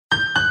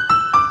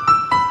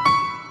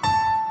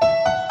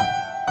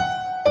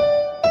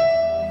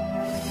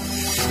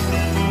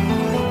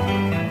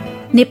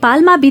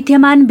नेपालमा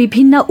विद्यमान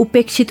विभिन्न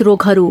उपेक्षित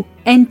रोगहरू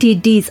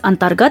एनटिडीज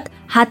अन्तर्गत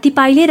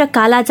हात्तीपाइले र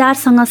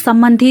कालाजारसँग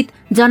सम्बन्धित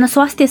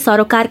जनस्वास्थ्य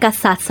सरोकारका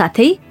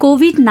साथसाथै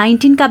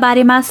कोभिड-19 का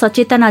बारेमा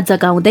सचेतना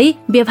जगाउँदै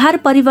व्यवहार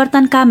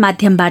परिवर्तनका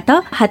माध्यमबाट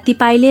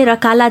हात्तीपाइले र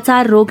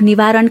कालाजार रोग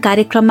निवारण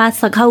कार्यक्रममा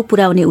सघाउ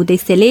पुर्याउने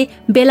उद्देश्यले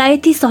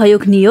बेलायती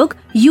सहयोग नियोग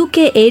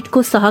UK8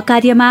 को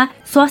सहकार्यमा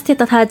स्वास्थ्य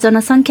तथा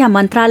जनसंख्या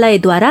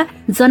मन्त्रालयद्वारा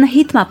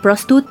जनहितमा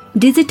प्रस्तुत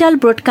digital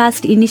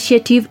broadcast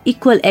initiative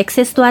equal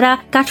एक्सेसद्वारा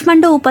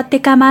Kathmandu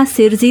उपत्यकामा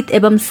सिर्जित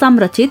एवं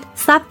संरचित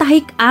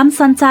साप्ताहिक आम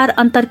संचार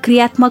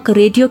अन्तर्क्रियात्मक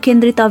रेडियो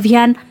केन्द्रित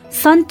अभियान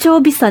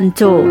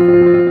SanchoBisancho।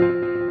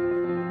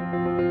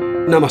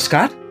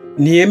 नमस्कार,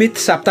 नियमित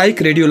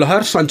साप्ताहिक रेडियो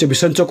लहर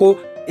SanchoBisanchoको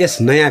यस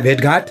नयाँ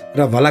भेटघाट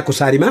र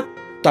भलाकुसारीमा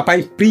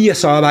तपाईँ प्रिय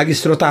सहभागी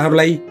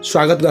श्रोताहरूलाई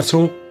स्वागत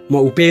गर्छौं।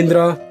 म उपेन्द्र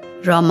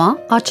र म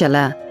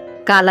अचला।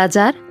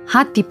 कालाजार,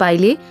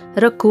 हात्तीपाइले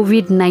र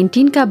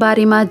कोभिड-19 का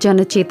बारेमा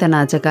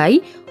जनचेतना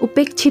जगाई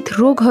उपेक्षित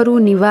रोगहरू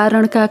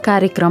निवारणका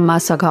कार्यक्रममा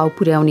सघाउ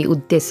पुर्याउने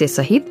उद्देश्य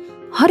सहित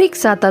हरेक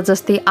साता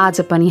जस्तै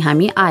आज पनि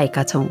हामी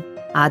आएका छौं।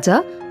 आज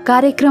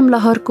कार्यक्रम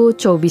लहरको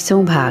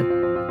 24औं भाग।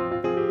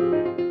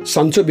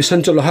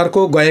 SanchoBisancho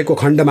लहरको गएको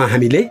खण्डमा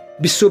हामीले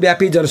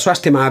विश्वव्यापी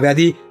जनस्वास्थ्य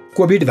महाव्याधि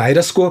कोभिड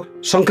भाइरसको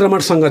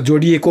संक्रमणसँग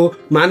जोडिएको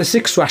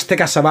मानसिक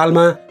स्वास्थ्यका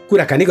सवालमा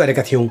कुराकानी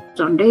गरेका थियौं।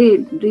 झन्डै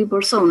 2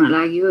 वर्ष हुन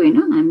लाग्यो हैन,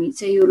 हामी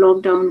चाहिँ यो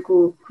लकडाउनको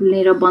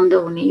खुल्ने र बन्द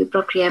हुने यो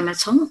प्रक्रियामा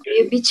छौं।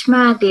 यो बीचमा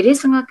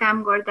धेरैसँग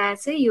काम गर्दा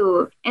चाहिँ यो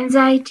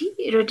एन्जाइटी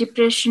र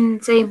डिप्रेसन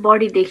चाहिँ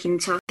बढी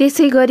देखिन्छ।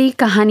 त्यसैगरी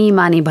कहानी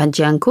माने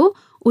भन्ज्याङको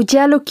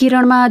उज्यालो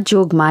किरणमा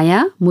जोगमाया,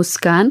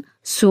 मुस्कान,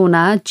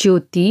 सोना,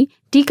 ज्योति,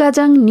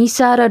 टिकाजाङ,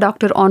 निशा र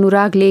डाक्टर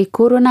अनुरागले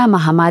कोरोना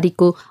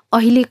महामारीको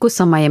अहिलेको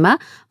समयमा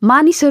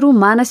मानिसहरू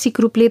मानसिक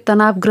रूपले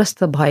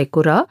तनावग्रस्त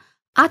भएको र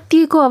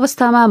आत्तिएको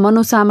अवस्थामा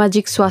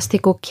मनोसामाजिक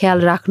स्वास्थ्यको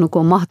ख्याल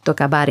राख्नुको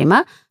महत्त्वका बारेमा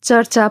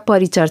चर्चा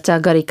परिचर्चा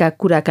गरेका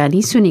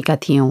कुराकानी सुनेका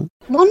थियौं।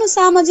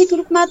 मनोसामाजिक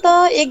रूपमा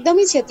त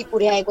एकदमै क्षति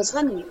पुर्याएको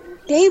छ नि।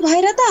 त्यही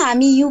भएर त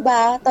हामी युवा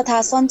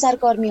तथा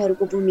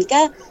सञ्चारकर्मीहरूको भूमिका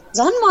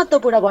झन्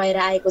महत्त्वपूर्ण भएर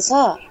आएको छ।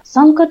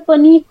 संकट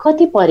पनि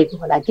कति परेको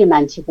होला के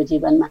मान्छेको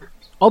जीवनमा।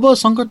 अब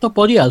संकट त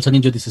परिहाल्छ नि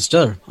ज्योति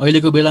सिस्टर।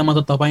 अहिलेको बेलामा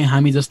त तपाईँ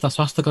हामी जस्ता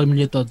स्वास्थ्य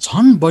कर्मीले त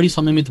झन् बढी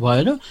संयमित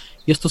भएर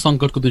यस्तो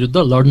संकटको विरुद्ध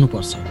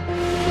लड्नुपर्छ।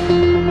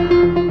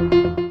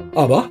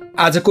 अब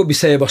आजको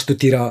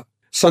विषयवस्तुतिर।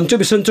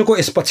 SanchoBisanchoको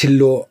यस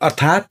पछिल्लो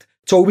अर्थात्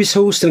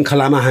 24औं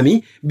श्रृङ्खलामा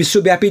हामी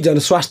विश्वव्यापी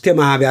जनस्वास्थ्य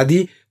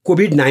महाव्याधि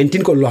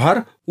कोभिड-19 को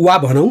लहर वा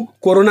भनौं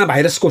कोरोना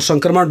भाइरसको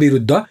संक्रमण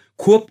विरुद्ध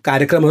खोप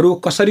कार्यक्रमहरू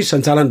कसरी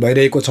सञ्चालन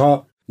भइरहेको छ,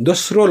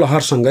 दोस्रो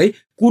लहरसँगै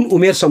कुन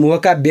उमेर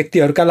समूहका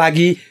व्यक्तिहरूका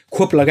लागि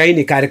खोप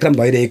लगाइने कार्यक्रम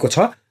भइरहेको छ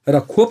र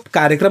खोप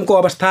कार्यक्रमको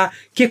अवस्था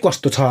के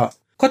कस्तो छ,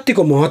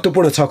 कतिको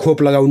महत्त्वपूर्ण छ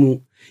खोप लगाउनु,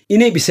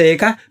 यिनै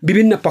विषयका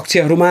विभिन्न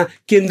पक्षहरूमा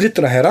केन्द्रित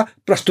रहेर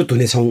प्रस्तुत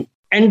हुनेछौँ।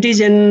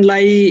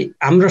 एन्टिजेनलाई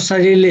हाम्रो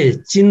शरीरले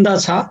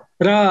चिन्दछ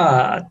र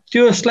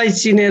त्यसलाई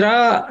चिनेर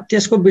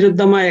त्यसको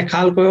विरुद्धमा एक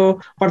खालको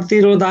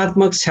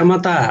प्रतिरोधात्मक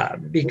क्षमता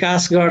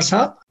विकास गर्छ।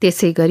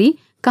 त्यसैगरी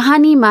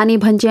कहानी माने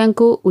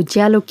भन्ज्याङको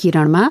उज्यालो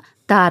किरणमा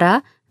तारा,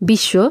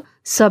 विश्व,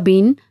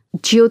 सबिन,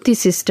 ज्योति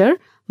सिस्टर,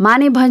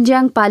 माने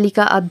भन्ज्याङ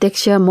पालिका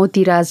अध्यक्ष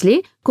मोतीराजले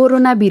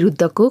कोरोना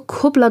विरुद्धको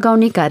खोप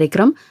लगाउने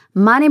कार्यक्रम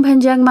माने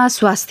भन्ज्याङमा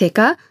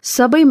स्वास्थ्यका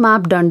सबै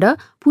मापदण्ड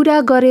पूरा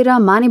गरेर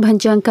माने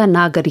भन्ज्याङका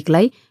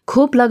नागरिकलाई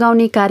खोप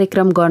लगाउने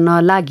कार्यक्रम गर्न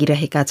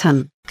लागिरहेका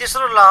छन्।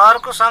 तेस्रो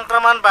लहरको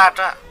संक्रमणबाट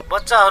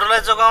बच्चाहरूलाई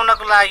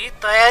जोगाउनको लागि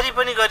तयारी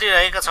पनि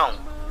गरिरहेका छौं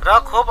र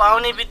खोप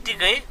आउने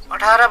बित्तिकै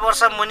 18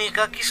 वर्ष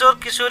मुनिका किशोर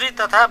किशोरी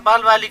तथा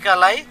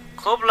बालबालिकालाई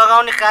खोप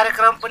लगाउने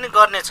कार्यक्रम पनि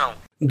गर्नेछौं।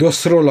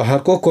 दोस्रो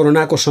लहरको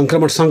कोरोनाको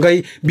संक्रमणसँगै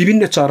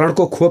विभिन्न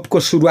चरणको खोपको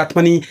सुरुवात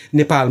पनि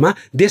नेपालमा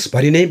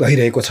देशभरि नै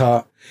भइरहेको छ।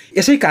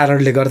 यसै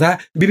कारणले गर्दा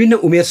विभिन्न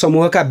उमेर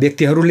समूहका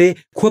व्यक्तिहरूले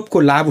खोपको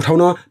लाभ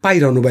उठाउन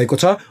पाइरहनु भएको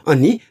छ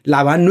अनि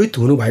लाभान्वित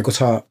हुनुभएको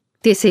छ।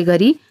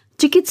 त्यसैगरी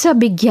चिकित्सा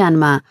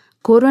विज्ञानमा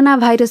कोरोना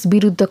भाइरस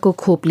विरुद्धको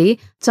खोपले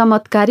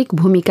चमत्कारिक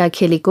भूमिका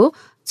खेलेको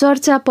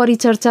चर्चा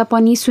परिचर्चा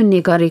पनि सुन्ने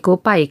गरेको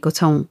पाएको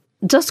छौं,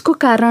 जसको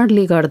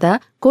कारणले गर्दा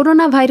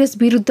कोरोना भाइरस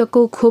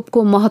विरुद्धको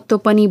खोपको महत्त्व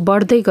पनि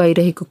बढ्दै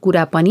गइरहेको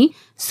कुरा पनि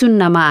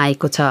सुन्नमा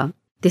आएको छ।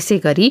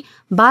 त्यसैगरी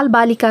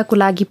बालबालिकाको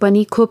लागि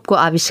पनि खोपको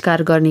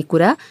आविष्कार गर्ने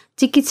कुरा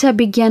चिकित्सा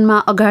विज्ञानमा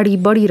अगाडि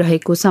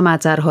बढिरहेको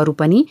समाचारहरू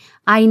पनि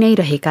आइ नै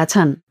रहेका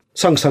छन्।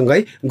 सँगसँगै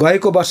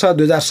गएको वर्ष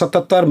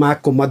 2077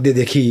 माघको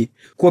मध्यदेखि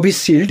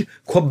कोभिसिल्ड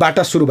खोपबाट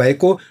सुरु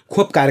भएको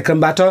खोप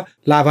कार्यक्रमबाट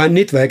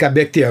लाभान्वित भएका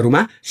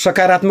व्यक्तिहरूमा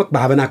सकारात्मक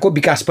भावनाको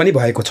विकास पनि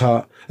भएको छ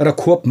र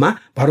खोपमा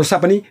भरोसा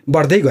पनि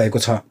बढ्दै गएको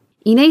छ।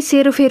 यिनै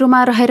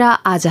सेरोफेरोमा रहेर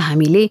आज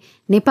हामीले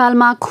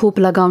नेपालमा खोप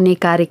लगाउने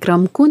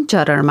कार्यक्रम कुन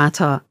चरणमा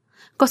छ,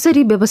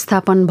 कसरी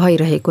व्यवस्थापन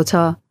भइरहेको छ,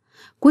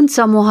 कुन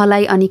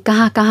समूहलाई अनि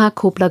कहाँ कहाँ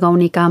खोप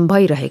लगाउने काम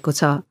भइरहेको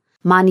छ,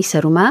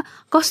 मानिसहरूमा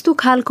कस्तो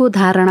खालको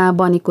धारणा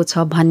बनेको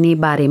छ भन्ने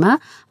बारेमा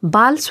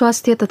बाल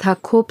स्वास्थ्य तथा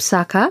खोप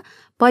शाखा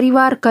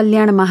परिवार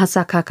कल्याण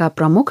महाशाखाका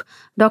प्रमुख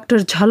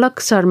डाक्टर झलक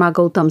शर्मा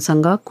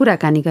गौतमसँग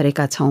कुराकानी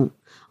गरेका छौं।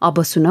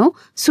 अब सुनौ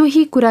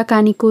सोही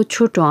कुराकानीको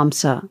छोटो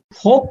अंश।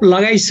 खोप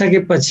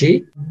लगाइसकेपछि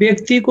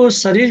व्यक्तिको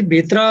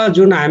शरीरभित्र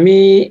जुन हामी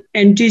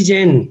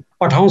एन्टिजेन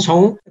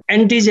पठाउँछौँ,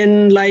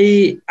 एन्टिजेनलाई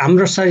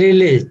हाम्रो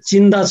शरीरले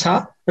चिन्दछ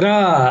र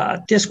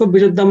त्यसको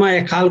विरुद्धमा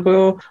एक खालको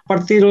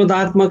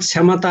प्रतिरोधात्मक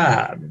क्षमता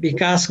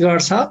विकास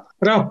गर्छ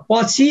र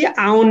पछि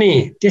आउने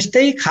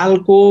त्यस्तै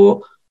खालको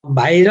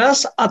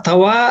भाइरस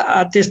अथवा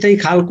त्यस्तै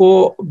खालको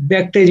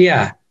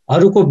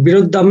ब्याक्टेरियाहरूको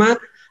विरुद्धमा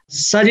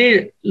शरीर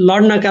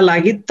लड्नका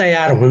लागि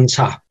तयार हुन्छ।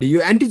 यो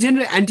एन्टिजेन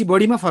र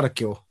एन्टिबडीमा फरक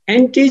के हो?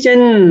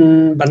 एन्टिजेन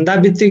भन्दा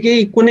बित्तिकै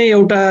कुनै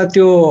एउटा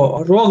त्यो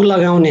रोग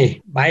लगाउने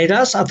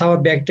भाइरस अथवा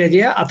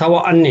ब्याक्टेरिया अथवा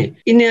अन्य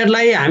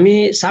यिनीहरूलाई हामी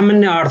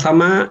सामान्य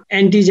अर्थमा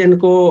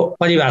एन्टिजेनको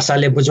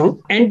परिभाषाले बुझौँ।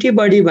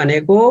 एन्टिबडी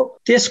भनेको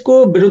त्यसको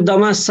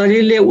विरुद्धमा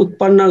शरीरले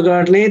उत्पन्न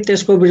गर्ने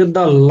त्यसको विरुद्ध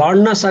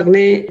लड्न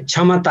सक्ने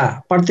क्षमता,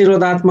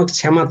 प्रतिरोधात्मक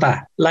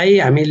क्षमतालाई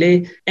हामीले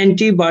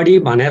एन्टिबडी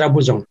भनेर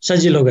बुझौँ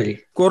सजिलो गरी।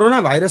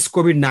 कोरोना भाइरस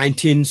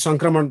कोभिड-19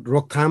 संक्रमण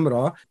रोकथाम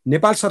र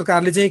नेपाल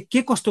सरकारले चाहिँ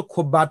के कस्तो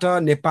खोपबाट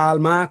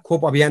नेपालमा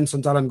खोप अभियान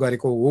सञ्चालन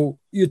गरेको हो?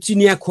 यो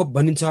चिनिया खोप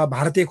भनिन्छ,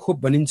 भारतीय खोप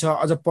भनिन्छ,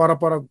 अझ पर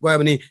गयो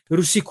भने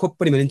रुसी खोप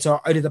पनि भनिन्छ,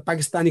 अहिले त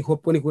पाकिस्तानी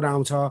खोप पनि कुरा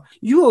आउँछ।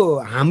 यो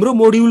हाम्रो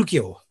मोड्युल के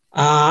हो?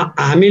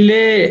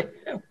 हामीले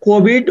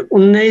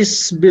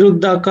कोभिड-19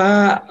 विरुद्धका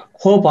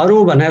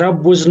खोपहरू भनेर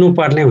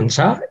बुझ्नुपर्ने हुन्छ।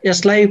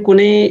 यसलाई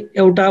कुनै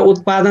एउटा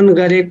उत्पादन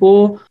गरेको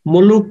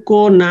मुलुकको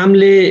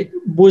नामले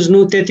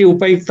बुझ्नु त्यति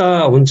उपयुक्त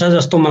हुन्छ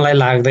जस्तो मलाई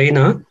लाग्दैन।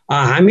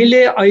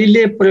 हामीले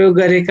अहिले प्रयोग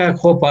गरेका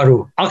खोपहरू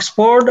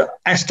अक्सफोर्ड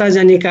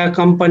एस्ट्राजेनिका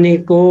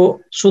कम्पनीको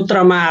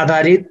सूत्रमा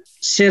आधारित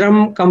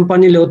सेरम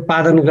कम्पनीले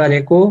उत्पादन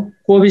गरेको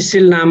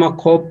कोभिसिल्ड नामक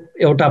खोप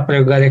एउटा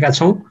प्रयोग गरेका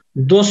छौँ।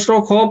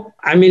 दोस्रो खोप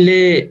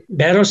हामीले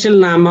भ्यारोसिल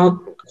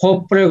नामक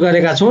खोप प्रयोग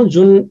गरेका छौँ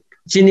जुन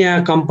चिनिया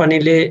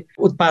कम्पनीले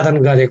उत्पादन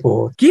गरेको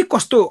हो। के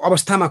कस्तो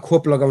अवस्थामा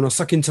खोप लगाउन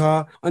सकिन्छ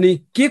अनि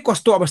के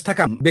कस्तो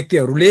अवस्थाका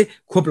व्यक्तिहरूले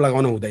खोप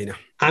लगाउन हुँदैन?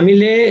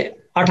 हामीले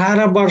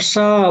 18 वर्ष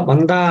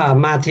भन्दा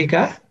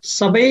माथिका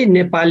सबै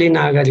नेपाली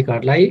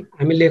नागरिकहरूलाई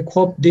हामीले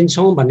खोप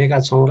दिन्छौँ भनेका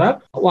छौँ र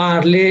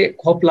उहाँहरूले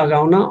खोप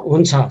लगाउन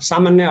हुन्छ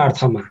सामान्य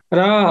अर्थमा।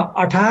 र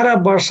 18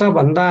 वर्ष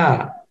भन्दा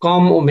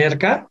कम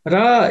उमेरका र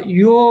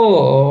यो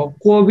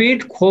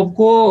कोभिड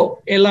खोपको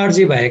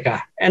एलर्जी भएका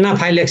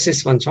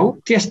एनाफाइलेक्सिस भन्छौँ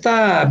त्यस्ता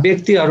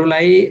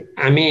व्यक्तिहरूलाई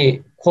हामी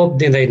खोप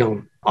दिँदैनौँ।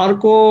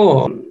 अर्को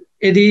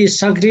यदि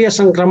सक्रिय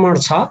संक्रमण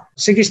छ,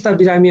 चिकित्सा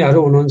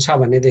बिरामीहरू हुनुहुन्छ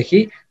भनेदेखि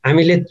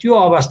हामीले त्यो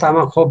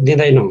अवस्थामा खोप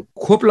दिँदैनौँ।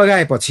 खोप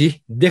लगाएपछि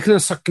देख्न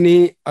सक्ने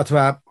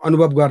अथवा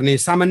अनुभव गर्ने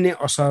सामान्य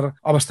असर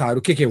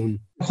अवस्थाहरू के हुन्?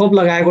 खोप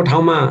लगाएको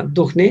ठाउँमा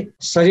दुख्ने,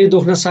 शरीर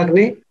दुख्न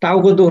सक्ने,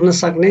 टाउको दुख्न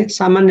सक्ने,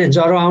 सामान्य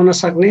ज्वरो आउन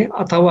सक्ने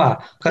अथवा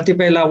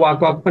कतिपयलाई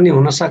वाकवाक पनि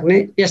हुन सक्ने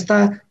यस्ता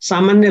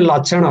सामान्य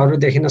लक्षणहरू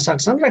देखिन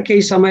सक्छन् र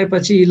केही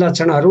समयपछि यी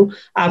लक्षणहरू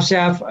आफसे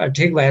आफ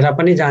ठिक भएर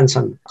पनि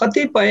जान्छन्।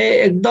 कतिपय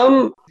एकदम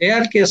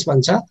रेयर केस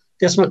भन्छ,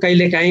 त्यसमा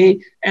कहिलेकाहीँ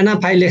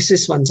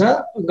एनाफाइलेक्सिस भन्छ,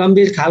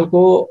 गम्भीर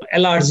खालको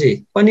एलर्जी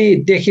पनि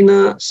देखिन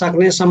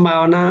सक्ने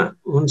सम्भावना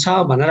हुन्छ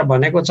भनेर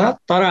भनेको छ।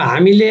 तर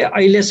हामीले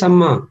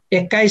अहिलेसम्म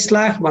 21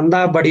 लाख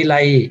भन्दा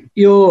बढीलाई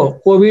यो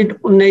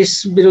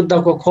कोभिड-19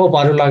 विरुद्धको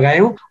खोपहरू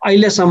लगायौँ।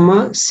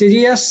 अहिलेसम्म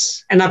सिरियस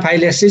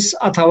एनाफाइलेक्सिस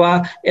अथवा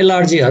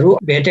एलर्जीहरू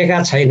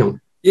भेटेका छैनौँ।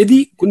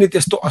 यदि कुनै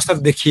त्यस्तो असर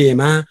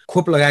देखिएमा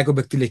खोप लगाएको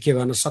व्यक्तिले के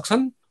गर्न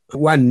सक्छन्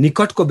वा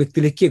निकटको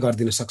व्यक्तिले के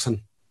गरिदिन सक्छन्?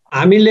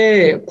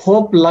 हामीले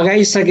खोप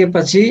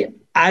लगाइसकेपछि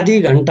आधी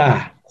घण्टा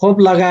खोप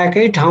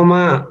लगाएकै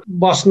ठाउँमा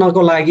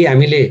बस्नको लागि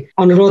हामीले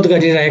अनुरोध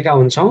गरिरहेका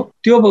हुन्छौँ।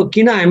 त्यो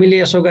किन हामीले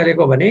यसो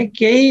गरेको भने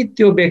केही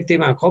त्यो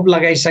व्यक्तिमा खोप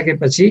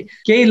लगाइसकेपछि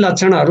केही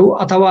लक्षणहरू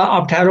अथवा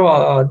अप्ठ्यारो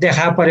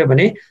देखा पर्यो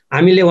भने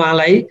हामीले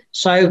उहाँलाई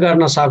सहयोग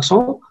गर्न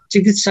सक्छौँ,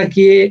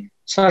 चिकित्सकीय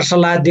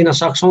सरसल्लाह दिन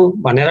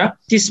सक्छौँ भनेर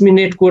 30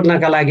 मिनट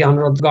कुर्नका लागि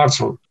अनुरोध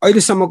गर्छौँ।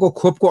 अहिलेसम्मको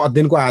खोपको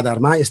अध्ययनको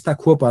आधारमा यस्ता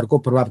खोपहरूको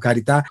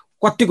प्रभावकारिता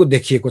कतिको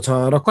देखिएको छ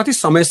र कति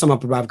समयसम्म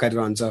प्रभावकारी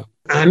रहन्छ?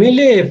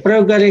 हामीले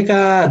प्रयोग गरेका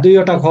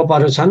दुईवटा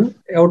खोपहरू छन्,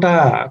 एउटा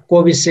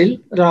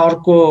कोभिसिल्ड र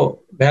अर्को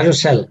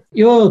भ्यारोसेल।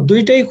 यो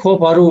दुईटै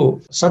खोपहरू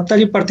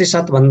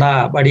 70% भन्दा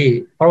बढी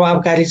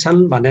प्रभावकारी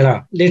छन् भनेर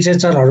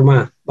लिटरेचरहरूमा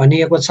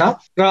भनिएको छ।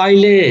 र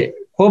अहिले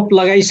खोप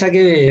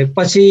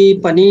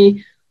लगाइसकेपछि पनि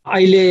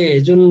अहिले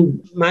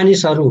जुन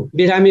मानिसहरू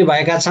बिरामी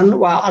भएका छन्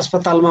वा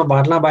अस्पतालमा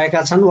भर्ना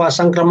भएका छन् वा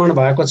संक्रमण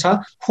भएको छ,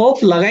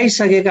 खोप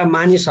लगाइसकेका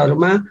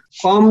मानिसहरूमा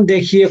कम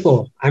देखिएको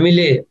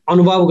हामीले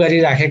अनुभव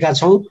गरिराखेका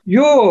छौँ।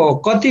 यो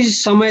कति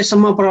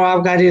समयसम्म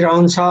प्रभावकारी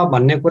रहन्छ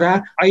भन्ने कुरा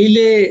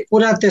अहिले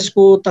पुरा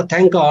त्यसको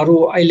तथ्याङ्कहरू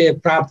अहिले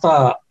प्राप्त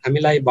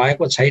हामीलाई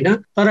भएको छैन।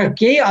 तर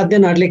केही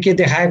अध्ययनहरूले के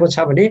देखाएको छ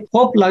भने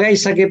खोप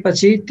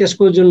लगाइसकेपछि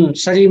त्यसको जुन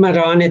शरीरमा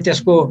रहने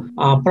त्यसको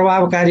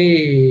प्रभावकारी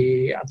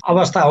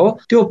अवस्था हो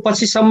त्यो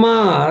पछिसम्म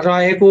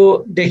रहेको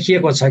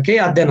देखिएको छ केही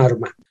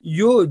अध्ययनहरूमा।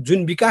 यो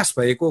जुन विकास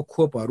भएको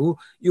खोपहरू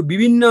यो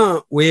विभिन्न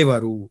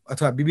वेभहरू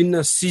अथवा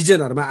विभिन्न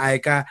सिजनहरूमा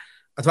आएका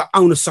अथवा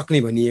आउन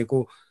सक्ने भनिएको,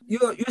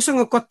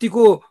 योसँग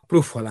कतिको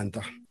प्रुफ होला नि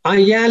त?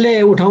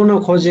 यहाँले उठाउन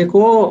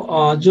खोजेको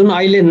जुन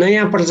अहिले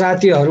नयाँ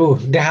प्रजातिहरू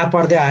देखा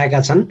पर्दै आएका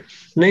छन्,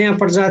 नयाँ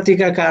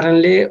प्रजातिका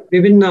कारणले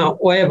विभिन्न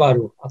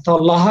वेभहरू अथवा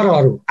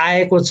लहरहरू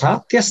आएको छ,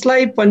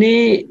 त्यसलाई पनि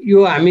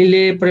यो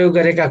हामीले प्रयोग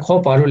गरेका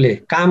खोपहरूले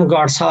काम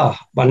गर्छ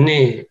भन्ने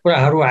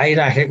कुराहरू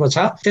आइराखेको छ।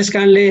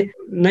 त्यसकारणले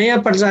नयाँ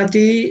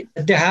प्रजाति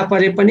देखा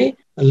परे पनि,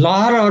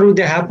 लहरहरू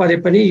देखा परे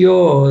पनि यो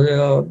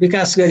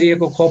विकास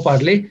गरिएको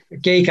खोपहरूले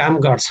केही काम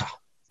गर्छ।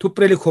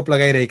 थुप्रैले खोप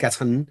लगाइरहेका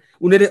छन्,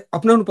 उनीहरूले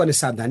अपनाउनु पर्ने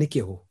सावधानी के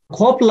हो?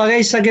 खोप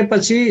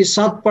लगाइसकेपछि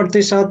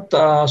 100%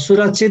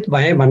 सुरक्षित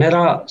भए भनेर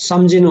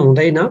सम्झिनु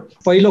हुँदैन।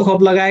 पहिलो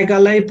खोप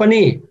लगाएकालाई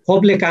पनि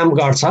खोपले काम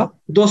गर्छ,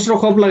 दोस्रो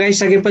खोप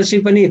लगाइसकेपछि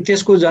पनि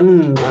त्यसको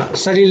झन्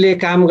शरीरले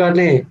काम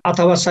गर्ने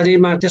अथवा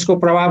शरीरमा त्यसको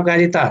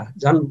प्रभावकारिता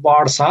झन्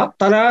बढ्छ।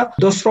 तर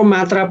दोस्रो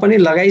मात्रा पनि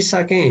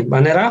लगाइसके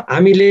भनेर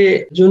हामीले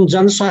जुन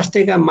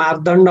जनस्वास्थ्यका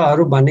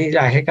मापदण्डहरू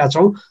भनिराखेका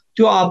छौँ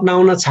त्यो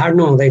अपनाउन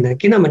छाड्नु हुँदैन,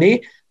 किनभने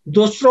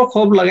दोस्रो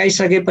खोप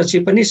लगाइसकेपछि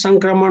पनि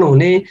संक्रमण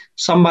हुने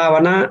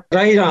सम्भावना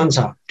रहिरहन्छ।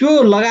 त्यो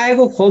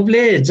लगाएको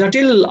खोपले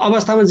जटिल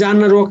अवस्थामा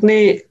जान रोक्ने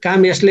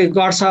काम यसले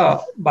गर्छ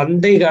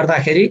भन्दै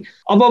गर्दाखेरि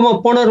अब म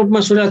पूर्ण रूपमा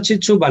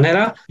सुरक्षित छु भनेर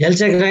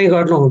हेलचेक्राइ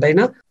गर्नु हुँदैन।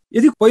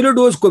 यदि पहिलो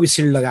डोज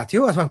कोभिसिल्ड लगाएको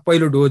थियो अथवा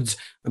पहिलो डोज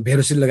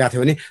भेरोसिल्ड लगाएको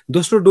थियो भने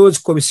दोस्रो डोज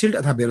कोभिसिल्ड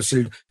अथवा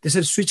भेरोसिल्ड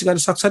त्यसरी स्विच गर्न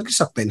सक्छ कि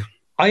सक्दैन?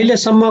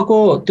 अहिलेसम्मको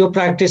त्यो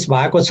प्र्याक्टिस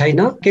भएको छैन।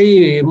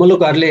 केही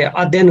मुलुकहरूले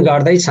अध्ययन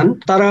गर्दैछन्,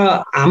 तर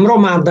हाम्रो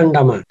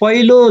मापदण्डमा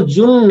पहिलो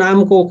जुन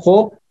नामको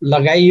खोप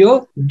लगाइयो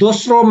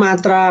दोस्रो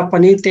मात्रा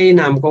पनि त्यही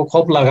नामको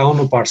खोप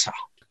लगाउनु पर्छ।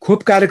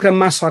 खोप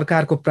कार्यक्रममा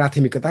सरकारको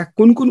प्राथमिकता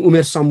कुन कुन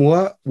उमेर समूह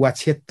वा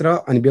क्षेत्र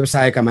अनि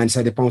व्यवसायका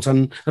मानिसहरूले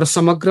पाउँछन् र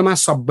समग्रमा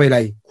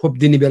सबैलाई खोप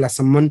दिने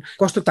बेलासम्म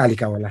कस्तो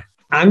तालिका होला?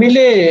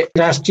 हामीले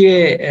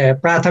राष्ट्रिय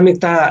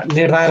प्राथमिकता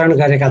निर्धारण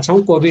गरेका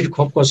छौँ कोभिड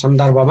खोपको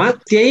सन्दर्भमा।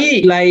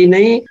 त्यहीलाई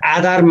नै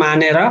आधार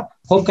मानेर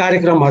खोप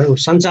कार्यक्रमहरू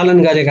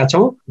सञ्चालन गरेका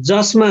छौँ,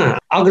 जसमा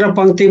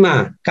अग्रपङ्क्तिमा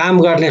काम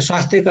गर्ने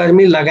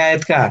स्वास्थ्यकर्मी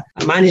लगायतका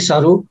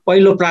मानिसहरू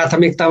पहिलो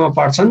प्राथमिकतामा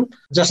पर्छन्,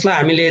 जसलाई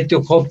हामीले त्यो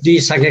खोप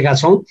दिइसकेका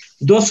छौँ।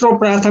 दोस्रो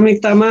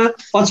प्राथमिकतामा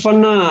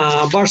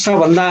 55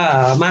 वर्षभन्दा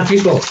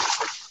माथिको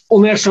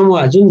उमेर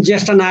समूह जुन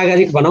ज्येष्ठ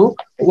नागरिक भनौँ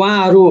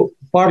उहाँहरू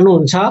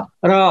पर्नुहुन्छ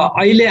र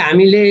अहिले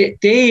हामीले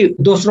त्यही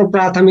दोस्रो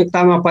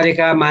प्राथमिकतामा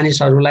परेका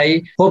मानिसहरूलाई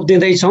खोप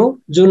दिँदैछौँ,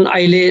 जुन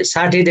अहिले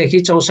 60 देखि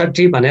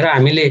 64 भनेर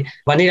हामीले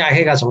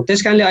भनिराखेका छौँ।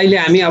 त्यसकारणले अहिले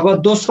हामी अब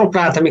दोस्रो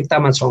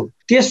प्राथमिकतामा छौँ।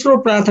 तेस्रो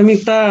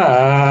प्राथमिकता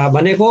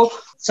भनेको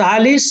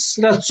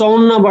 40 र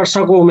 54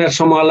 वर्षको उमेर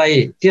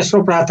समूहलाई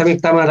तेस्रो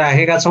प्राथमिकतामा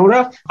राखेका छौँ र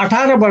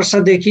 18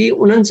 वर्षदेखि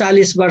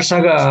 39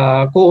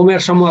 वर्षको उमेर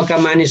समूहका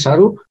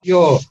मानिसहरू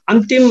यो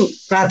अन्तिम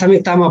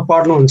प्राथमिकतामा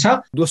पर्नुहुन्छ।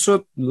 दोस्रो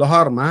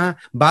लहरमा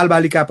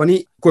बालबालिका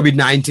पनि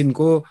कोभिड-19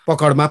 को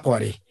पकडमा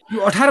परे। यो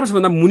 18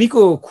 वर्षभन्दा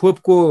मुनिको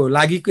खोपको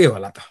लागि के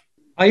होला त?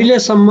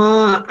 अहिलेसम्म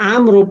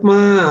आम रूपमा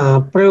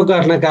प्रयोग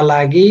गर्नका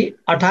लागि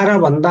 18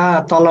 भन्दा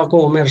तलको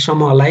उमेर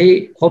समूहलाई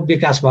खोप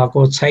विकास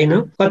भएको छैन।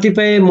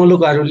 कतिपय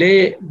मुलुकहरूले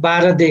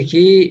 12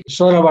 देखि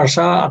 16 वर्ष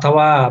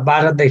अथवा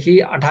 12 देखि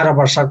 18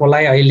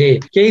 वर्षकोलाई अहिले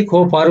केही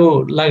खोपहरू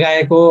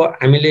लगाएको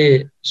हामीले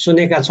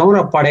सुनेका छौँ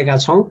र पढेका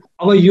छौँ।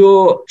 अब यो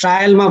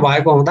ट्रायलमा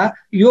भएको हुँदा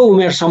यो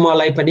उमेर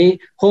समूहलाई पनि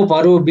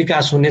खोपहरू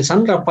विकास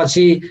हुनेछन् र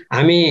पछि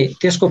हामी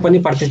त्यसको पनि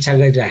प्रतीक्षा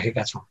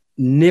गरिराखेका छौँ।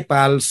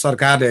 नेपाल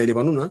सरकारले अहिले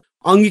भनौँ न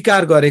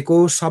अंगीकार गरेको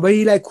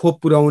सबैलाई खोप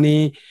पुर्याउने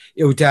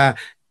एउटा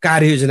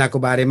कार्ययोजनाको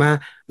बारेमा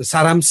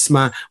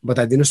सारांशमा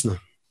बताइदिनुहोस् न।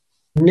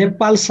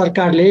 नेपाल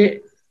सरकारले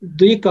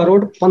 2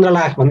 करोड 15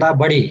 लाख भन्दा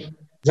बढी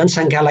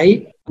जनसङ्ख्यालाई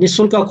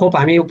निःशुल्क खोप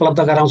हामी उपलब्ध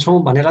गराउँछौँ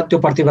भनेर त्यो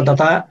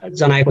प्रतिबद्धता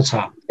जनाएको छ।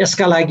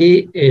 यसका लागि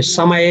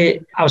समय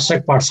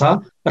आवश्यक पर्छ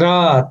र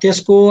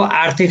त्यसको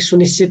आर्थिक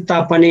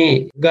सुनिश्चितता पनि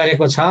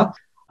गरेको छ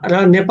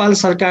र नेपाल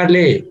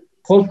सरकारले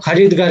खोप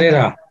खरिद गरेर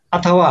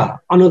अथवा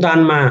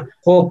अनुदानमा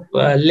खोप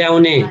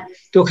ल्याउने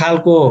त्यो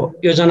खालको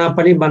योजना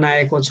पनि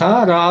बनाएको छ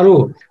र अरू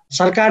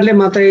सरकारले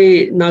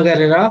मात्रै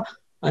नगरेर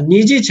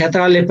निजी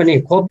क्षेत्रले पनि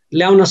खोप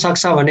ल्याउन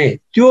सक्छ भने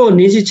त्यो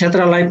निजी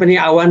क्षेत्रलाई पनि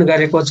आह्वान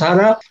गरेको छ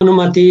र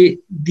अनुमति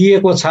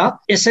दिएको छ।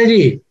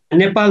 यसरी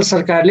नेपाल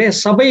सरकारले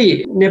सबै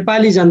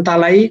नेपाली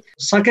जनतालाई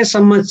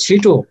सकेसम्म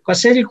छिटो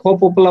कसरी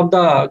खोप उपलब्ध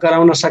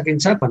गराउन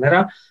सकिन्छ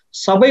भनेर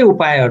सबै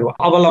उपायहरू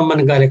अवलम्बन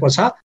गरेको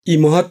छ। यी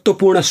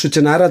महत्त्वपूर्ण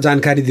सूचना र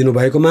जानकारी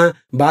दिनुभएकोमा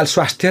बाल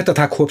स्वास्थ्य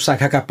तथा खोप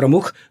शाखाका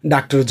प्रमुख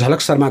डाक्टर झलक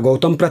शर्मा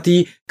गौतम प्रति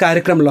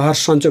कार्यक्रम लहर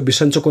सन्चो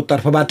बिसन्चोको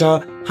तर्फबाट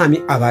हामी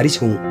आभारी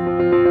छौँ।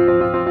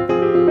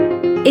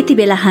 यति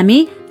बेला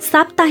हामी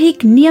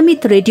साप्ताहिक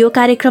नियमित रेडियो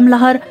कार्यक्रम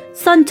लहर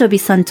सन्चो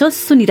बिसन्चो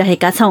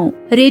सुनिरहेका छौं।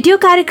 रेडियो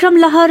कार्यक्रम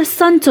लहर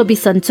सन्चो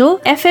बिसन्चो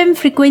एफएम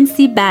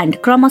फ्रिक्वेन्सी ब्यान्ड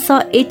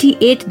क्रमशः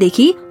 88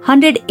 देखि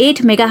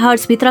 108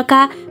 मेगाहर्ज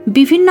भित्रका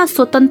विभिन्न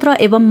स्वतन्त्र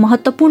एवं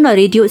महत्वपूर्ण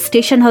रेडियो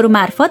स्टेशनहरू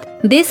मार्फत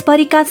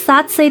देशभरिका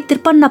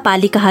 753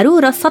 पालिकाहरू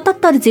र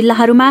 77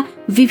 जिल्लाहरूमा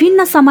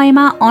विभिन्न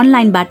समयमा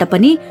अनलाइनबाट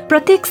पनि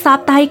प्रत्येक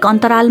साप्ताहिक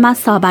अन्तरालमा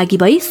सहभागी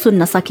भई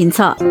सुन्न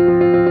सकिन्छ।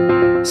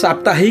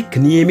 साप्ताहिक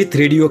नियमित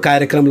रेडियो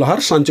कार्यक्रम लहर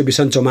सन्चो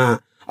बिसन्चोमा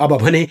अब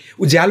भने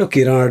उज्यालो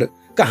किरण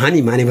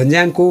कहानी माने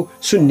भन्ज्याङको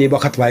सुन्ने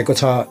बखत भएको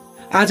छ।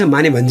 आज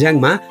माने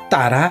भन्ज्याङमा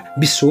तारा,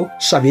 विश्व,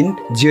 सबिन,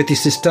 ज्योति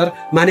सिस्टर,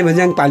 माने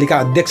भन्ज्याङ पालिका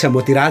अध्यक्ष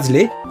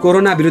मोतीराजले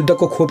कोरोना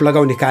विरुद्धको खोप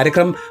लगाउने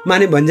कार्यक्रम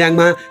माने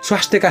भन्ज्याङमा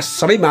स्वास्थ्यका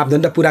सबै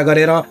मापदण्ड पूरा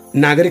गरेर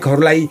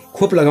नागरिकहरूलाई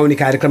खोप लगाउने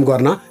कार्यक्रम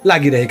गर्न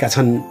लागिरहेका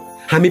छन्।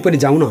 हामी पनि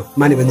जाउँ न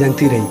माने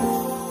भन्ज्याङतिरै।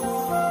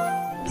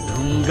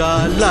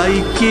 ढुङ्गालाई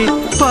के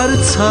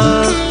पर्छ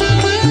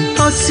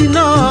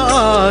असिना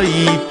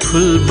आई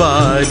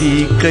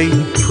फुलबारीकै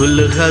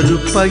फुलहरू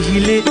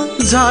पहिले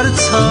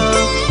झर्छ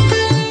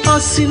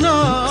असिना।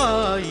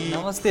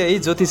 नमस्ते है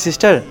ज्योति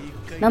सिस्टर।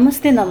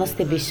 नमस्ते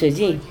नमस्ते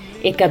विश्वजी।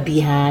 एका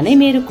बिहानै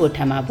मेरो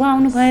कोठामा पो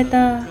आउनुभयो त।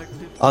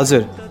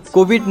 हजुर,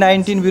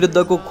 कोभिड-19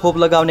 विरुद्धको खोप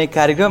लगाउने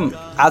कार्यक्रम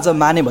आज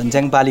माने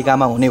भन्ज्याङ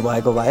पालिकामा हुने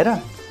भएको भएर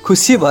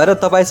खुसी भएर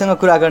तपाईँसँग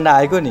कुरा गर्न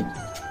आएको नि।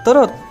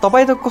 तर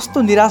तपाईँ त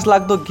कस्तो निराश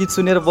लाग्दो गीत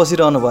सुनेर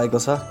बसिरहनु भएको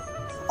छ,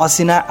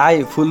 असिना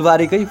आए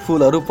फुलबारीकै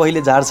फुलहरू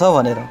पहिले झार्छ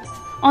भनेर।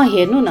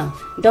 हेर्नु न,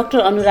 डाक्टर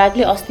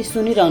अनुरागले अस्ति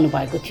सुनिरहनु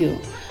भएको थियो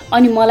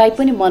अनि मलाई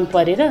पनि मन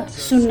परेर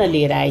सुन्न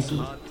लिएर आएकी।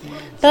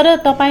 तर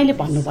तपाईँले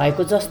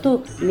भन्नुभएको जस्तो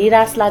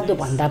निराश लाग्दो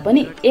भन्दा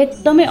पनि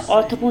एकदमै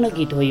अर्थपूर्ण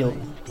गीत हो यो।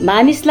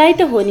 मानिसलाई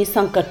त हो नि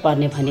सङ्कट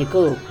पर्ने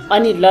भनेको,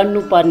 अनि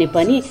लड्नु पर्ने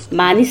पनि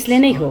मानिसले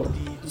नै हो।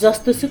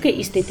 जस्तो सुकै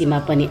स्थितिमा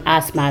पनि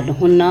आश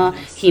मार्नुहुन्न,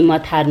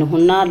 हिम्मत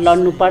हार्नुहुन्न,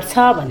 लड्नुपर्छ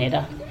भनेर।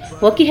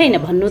 हो कि होइन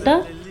भन्नु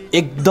त?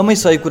 एकदमै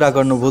सही कुरा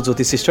गर्नुभयो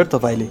ज्योति सिस्टर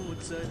तपाईँले।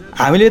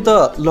 हामीले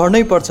त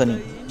लड्नै पर्छ नि,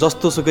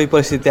 जस्तो सुकै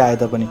परिस्थिति आए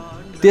तापनि।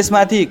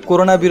 त्यसमाथि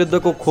कोरोना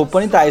विरुद्धको खोप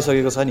पनि त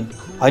आइसकेको छ नि,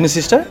 होइन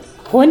सिस्टर?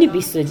 हो नि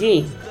विश्वजी।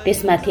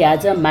 त्यसमाथि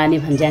आज माने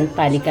भन्ज्याङ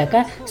पालिकाका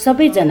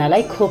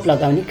सबैजनालाई खोप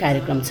लगाउने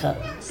कार्यक्रम छ।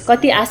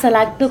 कति आशा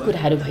लाग्दो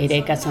कुराहरू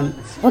भइरहेका छन्,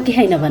 हो कि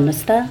होइन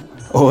भन्नुहोस् त?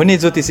 हो नि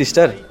ज्योति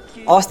सिस्टर,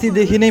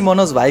 अस्तिदेखि नै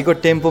मनोज भाइको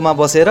टेम्पोमा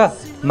बसेर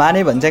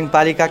माने भन्ज्याङ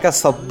पालिकाका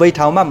सबै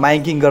ठाउँमा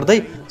माइकिङ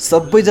गर्दै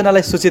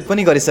सबैजनालाई सूचित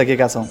पनि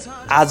गरिसकेका छौँ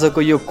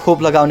आजको यो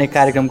खोप लगाउने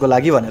कार्यक्रमको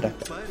लागि भनेर।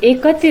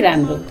 कति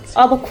राम्रो।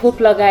 अब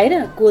खोप लगाएर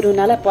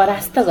कोरोनालाई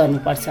परास्त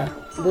गर्नुपर्छ,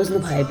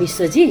 बुझ्नुभयो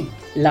विश्वजी?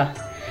 ल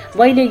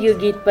मैले यो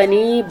गीत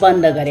पनि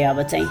बन्द गरेँ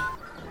अब चाहिँ।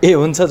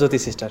 हुन्छ ज्योति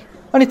सिस्टर।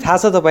 अनि थाहा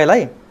छ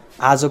तपाईँलाई,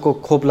 आजको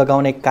खोप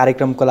लगाउने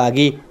कार्यक्रमको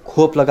लागि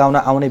खोप लगाउन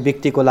आउने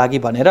व्यक्तिको लागि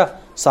भनेर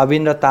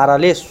सबिन र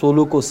ताराले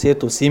सोलुको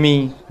सेतो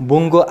सिमी,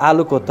 बुङ्गो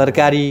आलुको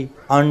तरकारी,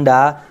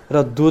 अन्डा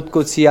र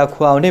दुधको चिया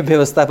खुवाउने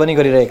व्यवस्था पनि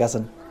गरिरहेका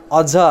छन्।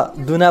 अझ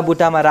दुना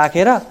बुटामा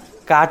राखेर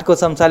काठको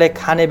चम्चाले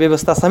खाने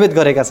व्यवस्था समेत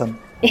गरेका छन्।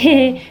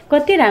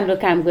 कति राम्रो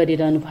काम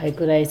गरिरहनु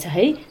भएको रहेछ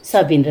है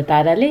सबिन र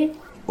ताराले।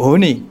 हो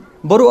नि,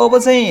 बरु अब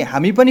चाहिँ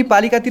हामी पनि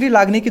पालिकातिरै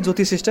लाग्ने कि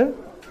ज्योति सिस्टर?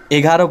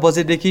 11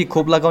 बजेदेखि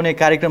खोप लगाउने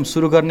कार्यक्रम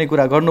सुरु गर्ने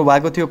कुरा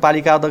गर्नुभएको थियो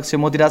पालिका अध्यक्ष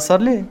मोतीराज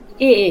सरले।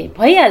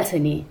 भइहाल्छ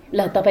नि।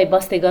 ल तपाईँ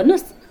बस्दै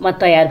गर्नुहोस्, म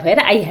तयार भएर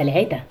आइहालेँ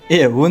है त।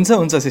 हुन्छ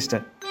हुन्छ सिस्टर।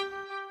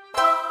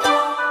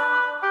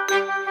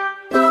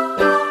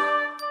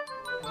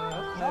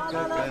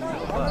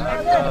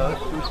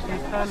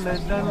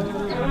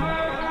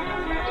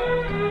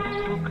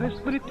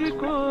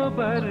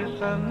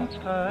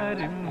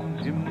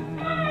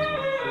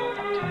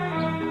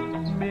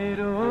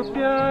 मेरो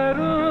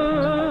प्यारो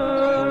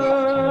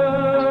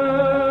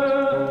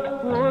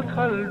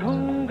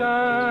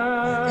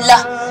ल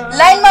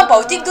लाइनमा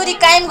भौतिक दूरी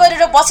कायम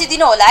गरेर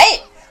बसिदिनु होला है।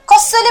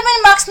 कसैले पनि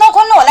मास्क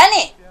नखोल्नु होला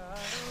नि।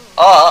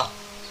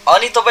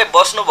 अनि तपाईँ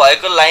बस्नु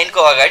भएको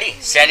लाइनको अगाडि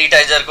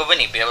स्यानिटाइजरको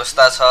पनि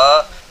व्यवस्था छ,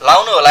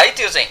 लाउनु होला है।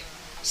 त्यो चाहिँ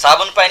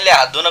साबुन पानीले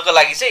हात धुनको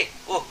लागि चाहिँ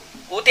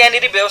ऊ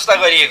त्यहाँनिर व्यवस्था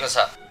गरिएको छ।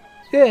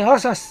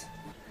 हस्,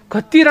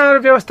 कति राम्रो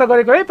व्यवस्था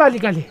गरेको है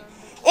पालिकाले।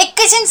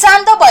 एकैछिन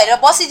शान्त भएर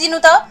बसिदिनु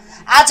त।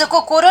 आजको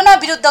कोरोना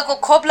विरुद्धको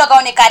खोप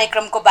लगाउने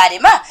कार्यक्रमको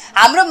बारेमा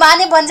हाम्रो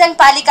माने भन्ज्याङ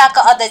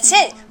पालिकाका अध्यक्ष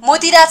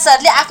मोतीराज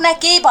सरले आफ्ना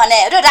केही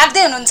भनाइहरू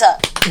राख्दै हुनुहुन्छ।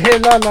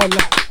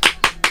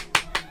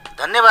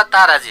 धन्यवाद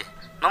ताराजी।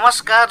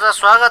 नमस्कार र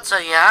स्वागत छ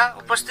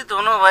यहाँ उपस्थित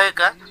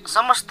हुनुभएका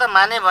समस्त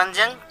माने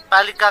भन्ज्याङ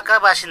पालिकाका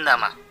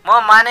बासिन्दामा। म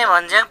माने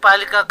भन्ज्याङ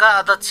पालिकाका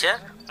अध्यक्ष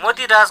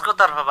मोतीराजको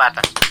तर्फबाट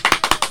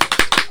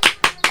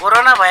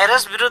कोरोना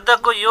भाइरस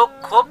विरुद्धको यो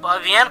खोप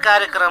अभियान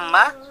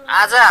कार्यक्रममा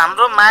आज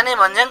हाम्रो माने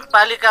भन्ज्याङ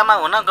पालिकामा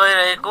हुन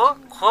गइरहेको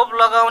खोप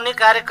लगाउने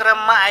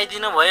कार्यक्रममा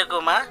आइदिनु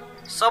भएकोमा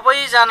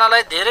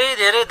सबैजनालाई धेरै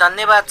धेरै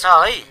धन्यवाद छ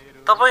है।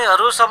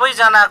 तपाईहरू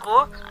सबैजनाको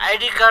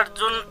आइडी कार्ड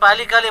जुन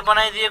पालिकाले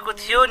बनाइदिएको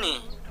थियो नि,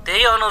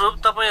 त्यही अनुरूप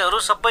तपाईहरू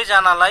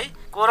सबैजनालाई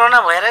कोरोना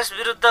भाइरस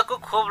विरुद्धको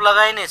खोप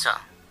लगाइनेछ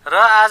र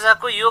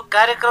आजको यो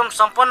कार्यक्रम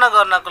सम्पन्न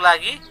गर्नको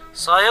लागि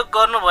सहयोग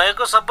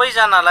गर्नुभएको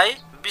सबैजनालाई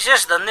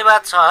विशेष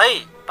धन्यवाद छ है,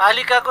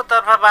 पालिकाको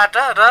तर्फबाट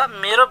र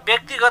मेरो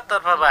व्यक्तिगत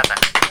तर्फबाट।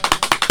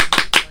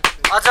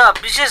 अझ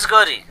विशेष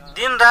गरी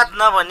दिन रात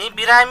नभनी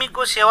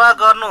बिरामीको सेवा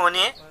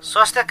गर्नुहुने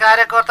स्वास्थ्य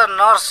कार्यकर्ता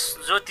नर्स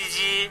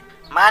ज्योतिजी,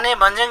 माने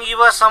भन्ज्याङ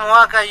युवा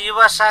समूहका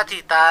युवा साथी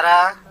तारा,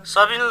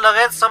 सबिन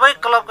लगायत सबै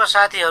क्लबका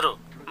साथीहरू,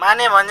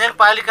 माने भन्ज्याङ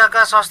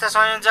पालिकाका स्वास्थ्य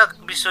संयोजक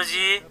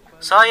विश्वजी,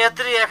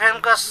 सहयात्री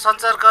एफएमका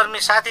सञ्चारकर्मी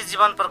साथी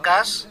जीवन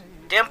प्रकाश,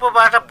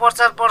 टेम्पोबाट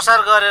प्रचार प्रसार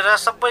गरेर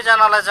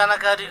सबैजनालाई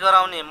जानकारी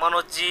गराउने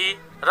मनोजजी,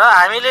 र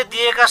हामीले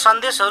दिएका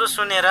सन्देशहरू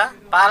सुनेर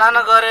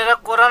पालना गरेर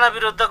कोरोना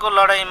विरुद्धको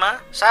लडाईँमा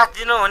साथ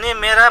दिनुहुने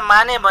मेरा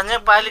माने भन्ज्याङ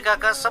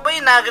पालिकाका सबै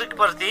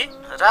नागरिकप्रति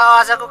र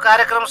आजको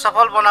कार्यक्रम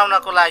सफल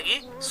बनाउनको लागि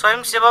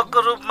स्वयंसेवकको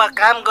रूपमा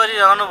काम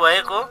गरिरहनु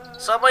भएको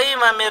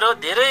सबैमा मेरो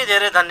धेरै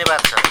धेरै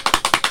धन्यवाद छ।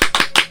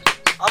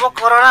 अब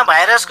कोरोना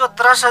भाइरसको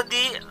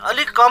त्रसदी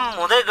अलिक कम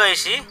हुँदै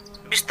गएपछि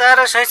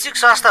बिस्तारै शैक्षिक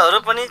संस्थाहरू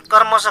पनि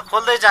क्रमशः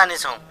खोल्दै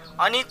जानेछौँ।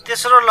 अनि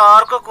तेस्रो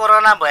लहरको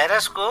कोरोना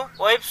भाइरसको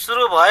वेभ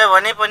सुरु भयो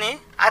भने पनि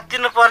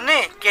आत्तिनुपर्ने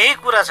केही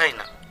कुरा छैन,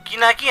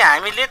 किनकि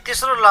हामीले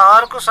तेस्रो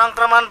लहरको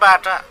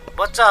संक्रमणबाट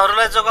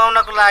बच्चाहरूलाई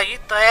जोगाउनको लागि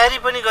तयारी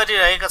पनि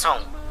गरिरहेका छौँ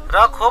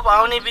र खोप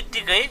आउने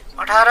बित्तिकै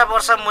 18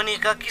 वर्ष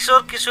मुनिका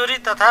किशोर किशोरी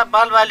तथा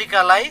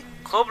बालबालिकालाई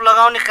खोप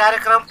लगाउने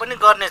कार्यक्रम पनि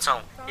गर्नेछौँ।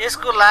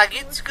 यसको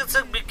लागि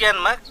चिकित्सक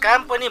विज्ञानमा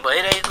काम पनि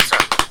भइरहेको छ।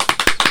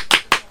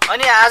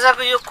 अनि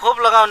आजको यो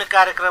खोप लगाउने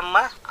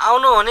कार्यक्रममा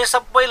आउनुहुने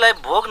सबैलाई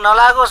भोक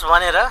नलागोस्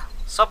भनेर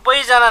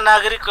सबैजना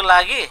नागरिकको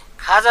लागि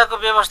खाजाको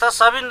व्यवस्था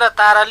सबिन र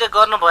ताराले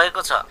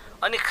गर्नुभएको छ।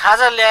 अनि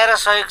खाजा ल्याएर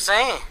सहयोग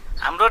चाहिँ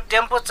हाम्रो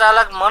टेम्पो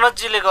चालक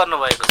मनोजजीले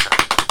गर्नुभएको छ।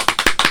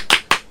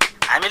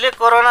 हामीले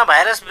कोरोना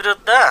भाइरस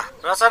विरुद्ध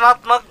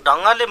रचनात्मक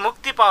ढङ्गले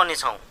मुक्ति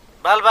पाउनेछौँ।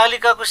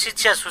 बालबालिकाको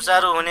शिक्षा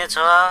सुचारू हुनेछ,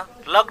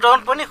 लकडाउन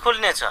पनि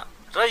खुल्नेछ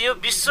र यो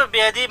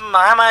विश्वव्यापी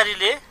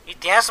महामारीले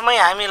इतिहासमै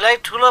हामीलाई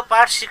ठुलो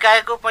पाठ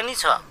सिकाएको पनि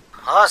छ।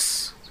 हस्,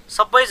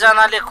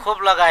 सबैजनाले खोप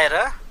लगाएर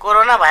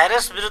कोरोना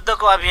भाइरस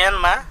विरुद्धको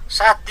अभियानमा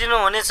साथ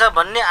दिनुहुनेछ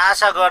भन्ने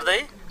आशा गर्दै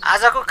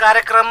आजको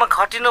कार्यक्रममा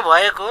खटिनु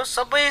भएको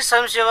सबै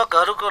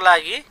स्वयंसेवकहरूको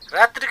लागि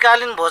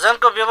रात्रिकालीन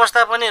भोजनको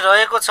व्यवस्था पनि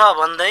रहेको छ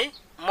भन्दै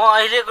म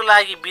अहिलेको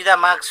लागि बिदा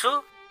माग्छु।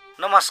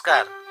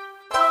 नमस्कार।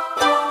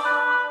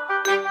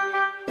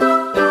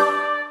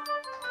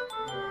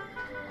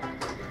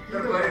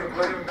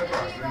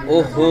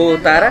 ओहो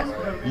तारा,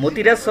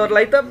 मोतीराज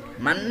सरलाई त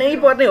मान्नै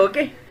पर्ने हो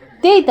के?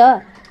 त्यही त,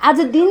 आज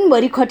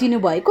दिनभरि खटिनु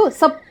भएको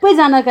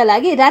सबैजनाका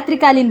लागि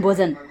रात्रिकालीन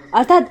भोजन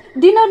अर्थात्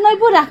डिनर नै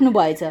पो राख्नु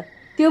भएछ,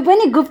 त्यो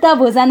पनि गुप्ता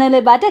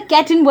भोजनालयबाट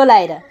क्याटरिन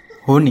बोलाएर।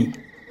 हो नि,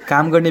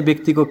 काम गर्ने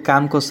व्यक्तिको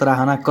कामको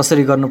सराहना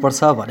कसरी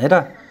गर्नुपर्छ भनेर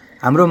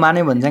हाम्रो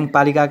माने भन्ज्याङ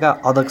पालिकाका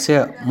अध्यक्ष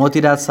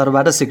मोतीराज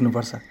सरबाट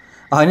सिक्नुपर्छ,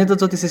 होइन त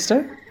ज्योति सिस्टर?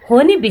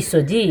 हो नि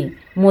विश्वजी,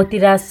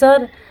 मोतीराज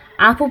सर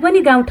आफू पनि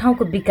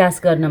गाउँठाउँको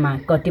विकास गर्नमा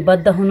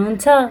कटिबद्ध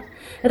हुनुहुन्छ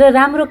र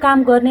राम्रो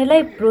काम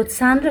गर्नेलाई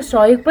प्रोत्साहन र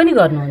सहयोग पनि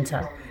गर्नुहुन्छ।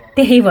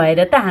 त्यही भएर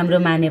त हाम्रो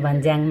माने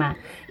भन्ज्याङमा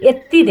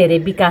यति धेरै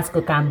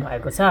विकासको काम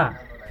भएको छ।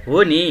 हो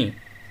नि,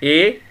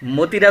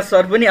 मोतीराज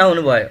सर पनि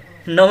आउनुभयो।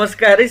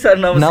 नमस्कार है सर।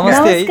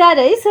 नमस्कार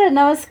है सर।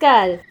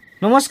 नमस्कार।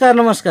 नमस्कार।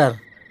 नमस्कार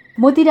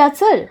मोतीराज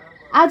सर,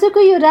 आजको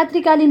यो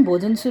रात्रिकालीन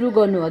भोजन सुरु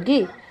गर्नु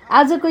अघि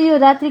आजको यो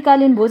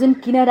रात्रिकालीन भोजन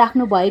किन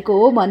राख्नु भएको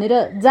हो भनेर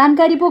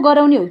जानकारी पो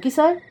गराउने हो कि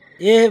सर?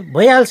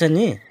 भइहाल्छ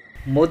नि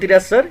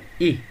मोतीराज सर।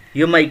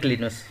 यो माइक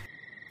लिनुहोस्।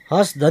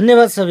 हस्,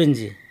 धन्यवाद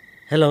सबिनजी।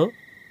 हेलो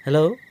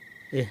हेलो,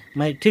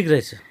 माइक ठिक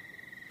रहेछ।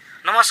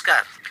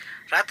 नमस्कार।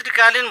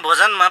 रात्रिकालीन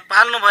भोजनमा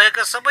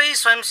पाल्नुभएका सबै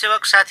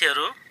स्वयंसेवक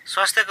साथीहरू,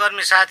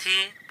 स्वास्थ्यकर्मी साथी,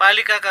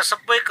 पालिकाका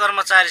सबै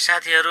कर्मचारी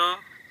साथीहरू,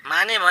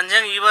 माने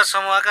भन्ज्याङ युवा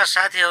समूहका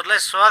साथीहरूलाई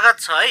स्वागत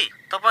छ है।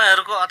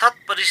 तपाईँहरूको अथक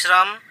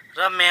परिश्रम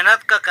र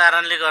मेहनतका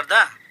कारणले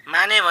गर्दा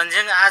माने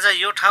भन्ज्याङ आज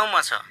यो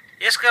ठाउँमा छ।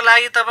 यसका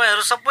लागि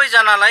तपाईँहरू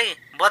सबैजनालाई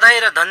बधाई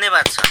र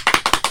धन्यवाद छ।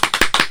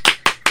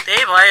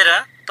 त्यही भएर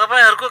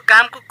तपाईँहरूको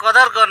कामको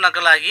कदर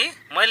गर्नका लागि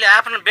मैले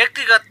आफ्नो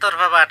व्यक्तिगत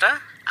तर्फबाट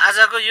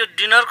आजको यो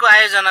डिनरको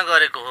आयोजना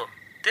गरेको हो।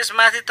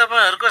 त्यसमाथि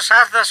तपाईँहरूको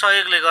साथ र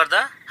सहयोगले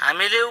गर्दा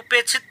हामीले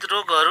उपेक्षित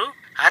रोगहरू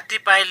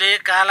हात्तीपाइले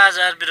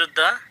कालाजार विरुद्ध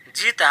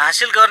जित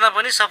हासिल गर्न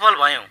पनि सफल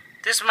भयौँ।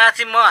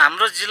 त्यसमाथि म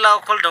हाम्रो जिल्ला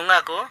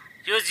ओखलढुङ्गाको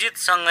यो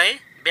जितसँगै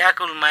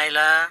व्याकुल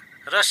माइला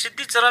र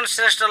सिद्धिचरण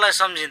श्रेष्ठलाई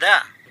सम्झिँदा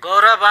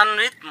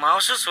गौरवान्वित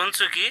महसुस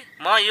हुन्छु कि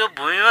म यो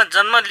भूमिमा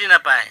जन्म लिन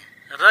पाएँ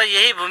र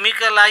यही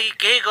भूमिका लागि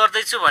केही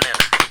गर्दैछु भनेर।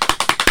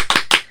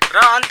 र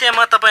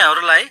अन्त्यमा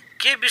तपाईँहरूलाई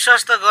के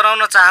विश्वस्त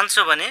गराउन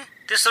चाहन्छु भने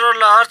तेस्रो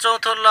लहर,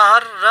 चौथो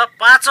लहर र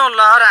पाँचौं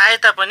लहर आए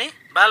तापनि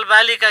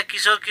बालबालिका,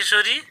 किशोर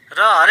किशोरी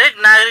र हरेक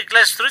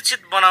नागरिकलाई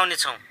सुरक्षित बनाउने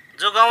छौँ,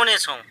 जोगाउने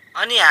छौँ।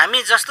 अनि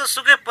हामी जस्तो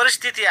सुकै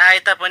परिस्थिति आए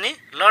तापनि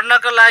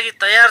लड्नका लागि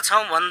तयार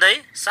छौँ भन्दै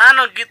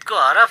सानो गीतको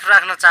हरफ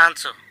राख्न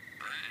चाहन्छु।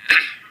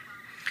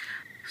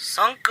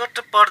 सङ्कट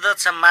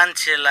पर्दछ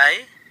मान्छेलाई,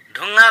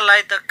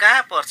 ढुङ्गालाई त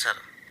कहाँ पर्छ र?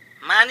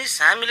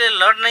 मानिस हामीले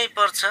लड्नै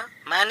पर्छ,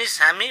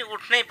 मानिस हामी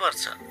उठ्नै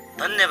पर्छ।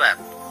 धन्यवाद।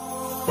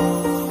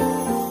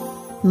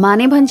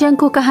 माने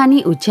भन्ज्याङको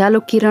कहानी उज्यालो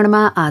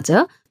किरणमा आज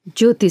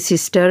ज्योति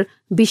सिस्टर,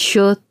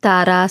 विश्व,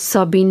 तारा,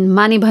 सबिन,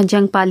 माने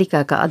भन्ज्याङ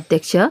पालिकाका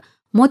अध्यक्ष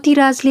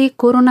मोतीराजले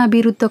कोरोना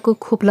विरुद्धको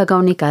खोप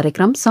लगाउने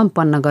कार्यक्रम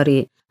सम्पन्न गरे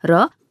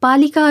र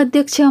पालिका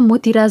अध्यक्ष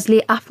मोतीराजले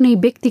आफ्नै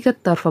व्यक्तिगत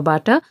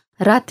तर्फबाट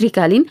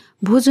रात्रिकालीन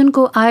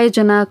भोजनको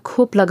आयोजना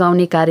खोप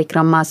लगाउने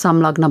कार्यक्रममा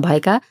संलग्न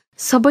भएका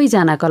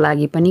सबैजनाका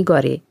लागि पनि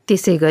गरे।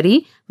 त्यसै गरी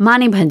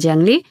माने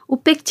भन्ज्याङले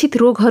उपेक्षित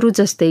रोगहरू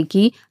जस्तै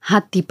कि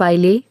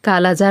हात्तीपाइले,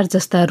 कालाजार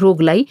जस्ता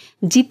रोगलाई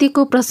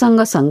जितेको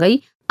प्रसङ्गसँगै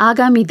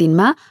आगामी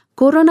दिनमा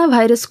कोरोना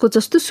भाइरसको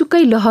जस्तो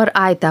सुकै लहर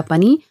आए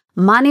तापनि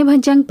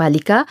मानेभन्ज्याङ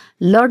पालिका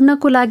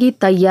लड्नको लागि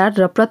तयार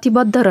र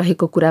प्रतिबद्ध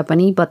रहेको कुरा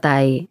पनि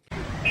बताए।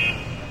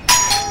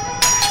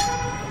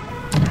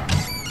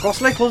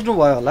 कसलाई खोज्नु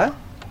भयो होला?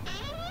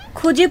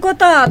 खोजेको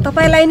त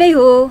तपाईलाई नै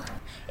हो।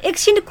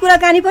 एकछिन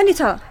कुराकानी पनि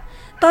छ,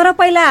 तर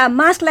पहिला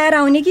मास्क लगाएर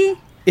आउने कि?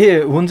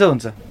 ए हुन्छ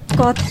हुन्छ।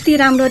 कति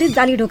राम्ररी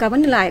जाली ढोका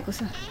पनि लागेको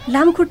छ,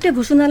 लामखुट्टे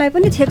भुसुनलाई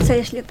पनि छेक्छ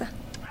यसले त।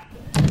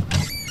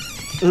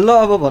 ल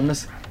अब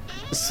भन्नुहोस्,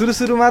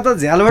 सुरुमा त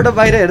झ्यालबाट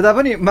बाहिर हेर्दा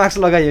पनि मास्क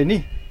लगाइयो नि?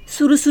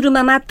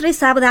 सुरुमा मात्रै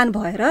सावधान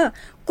भएर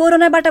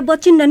कोरोनाबाट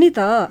बचिन्न नि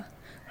त।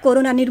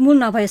 कोरोना निर्मूल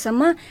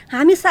नभएसम्म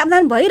हामी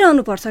सावधान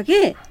भइरहनु पर्छ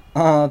कि?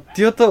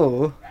 त्यो त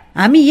हो।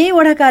 हामी यही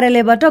वडा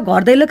कार्यालयबाट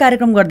घर दैलो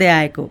कार्यक्रम गर्दै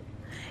आएको।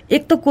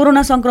 एक त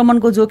कोरोना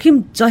संक्रमणको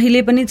जोखिम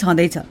जहिले पनि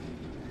छँदैछ,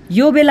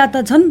 यो बेला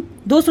त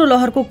झन् दोस्रो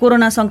लहरको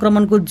कोरोना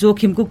संक्रमणको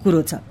जोखिमको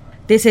कुरो छ।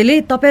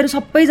 त्यसैले तपाईहरु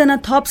सबैजना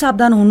थप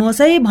सावधान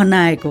हुनुहोस् है भन्न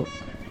आएको।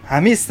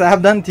 हामी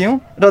सावधान थियौं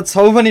र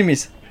छौ पनि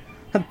मिस,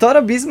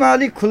 तर बीचमा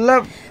अलि खुल्ला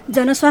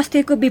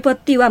जनस्वास्थ्यको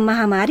विपत्ति वा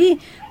महामारी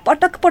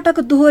पटक पटक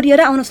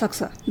दोहोरिएर आउन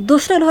सक्छ।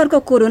 दोस्रो लहरको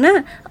कोरोना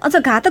अझ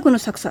घातक हुन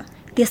सक्छ।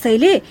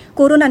 त्यसैले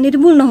कोरोना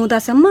निर्मूल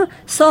नहुँदासम्म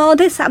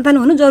सधैँ सावधान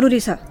हुनु जरुरी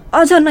छ।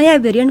 अझ नयाँ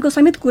भेरिएन्टको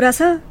समेत कुरा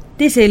छ।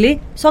 त्यसैले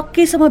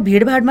सकेसम्म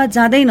भिडभाडमा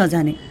जाँदै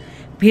नजाने,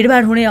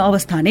 भिडभाड हुने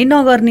अवस्था नै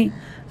नगर्ने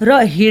र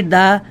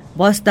हिँड्दा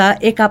बस्दा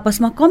एक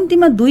आपसमा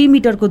कम्तीमा 2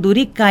 मिटरको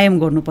दूरी कायम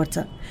गर्नुपर्छ।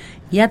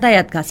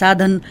 यातायातका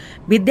साधन,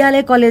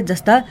 विद्यालय कलेज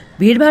जस्ता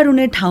भिडभाड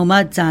हुने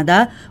ठाउँमा जाँदा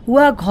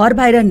वा घर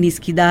बाहिर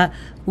निस्किँदा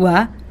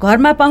वा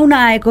घरमा पाहुना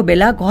आएको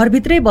बेला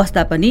घरभित्रै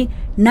बस्दा पनि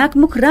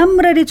नाकमुख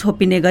राम्ररी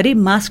छोपिने गरी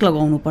मास्क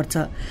लगाउनु पर्छ।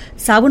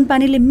 साबुन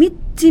पानीले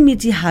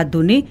मिची हात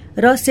धुने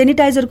र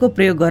सेनिटाइजरको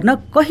प्रयोग गर्न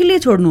कहिले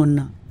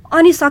छोड्नुहुन्न।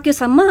 अनि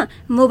सकेसम्म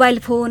मोबाइल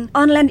फोन,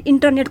 अनलाइन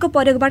इन्टरनेटको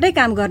प्रयोगबाटै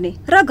काम गर्ने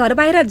र घर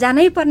बाहिर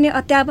जानै पर्ने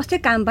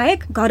अत्यावश्यक काम बाहेक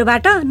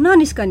घरबाट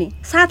ननिस्कने।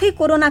 साथै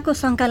कोरोनाको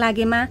शंका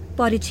लागेमा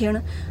परीक्षण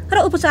र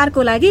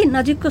उपचारको लागि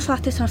नजिकको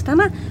स्वास्थ्य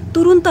संस्थामा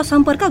तुरुन्त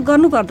सम्पर्क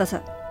गर्नुपर्दछ।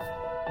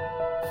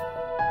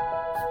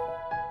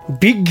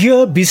 विज्ञ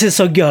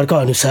विशेषज्ञहरूका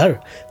अनुसार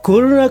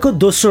कोरोनाको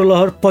दोस्रो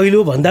लहर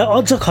पहिलो भन्दा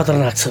अझ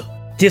खतरनाक छ।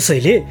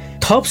 त्यसैले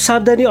थप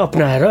सावधानी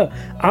अपनाएर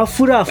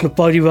आफू र आफ्नो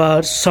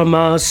परिवार,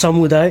 समाज,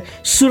 समुदाय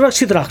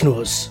सुरक्षित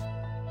राख्नुहोस्।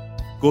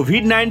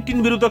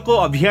 कोभिड-19 विरुद्धको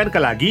अभियानका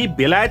लागि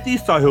बेलायती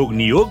सहयोग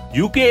नियोग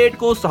युके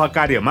एडको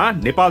सहकार्यमा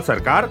नेपाल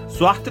सरकार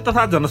स्वास्थ्य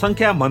तथा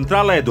जनसङ्ख्या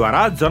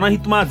मन्त्रालयद्वारा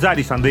जनहितमा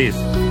जारी सन्देश।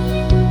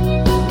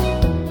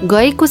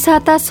 गएको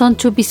साता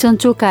सन्चो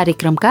बिसन्चो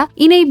कार्यक्रमका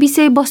यिनै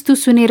विषयवस्तु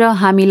सुनेर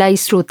हामीलाई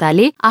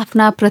श्रोताले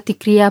आफ्ना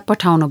प्रतिक्रिया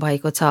पठाउनु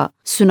भएको छ।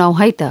 सुनौ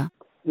है त।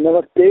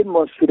 नमस्ते,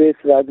 म सुरेश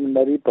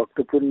राजकुमारी,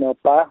 भक्तपुर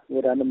नपा,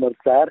 वडा नम्बर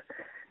 4।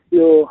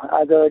 यो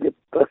आज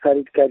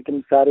प्रसारित कार्यक्रम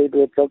साह्रै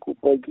रोचक,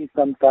 उपयोगी,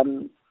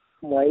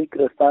 समसामयिक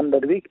र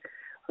सान्दर्भिक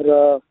र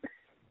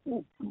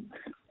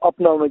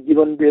अपनाउन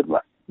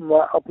जीवनमा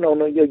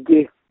अपनाउन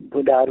योग्य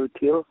बुँदाहरू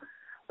थियो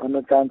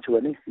भन्न चाहन्छु।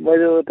 भने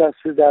मेरो एउटा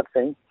सुझाव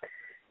चाहिँ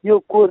यो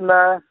कोरोना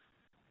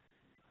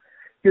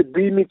यो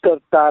 2 मिटर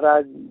टाढा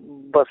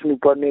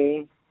बस्नुपर्ने,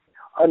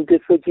 अनि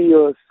त्यसपछि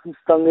यो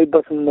सँगै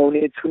बस्नु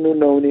नहुने, छुनु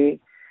नहुने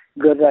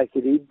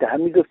गर्दाखेरि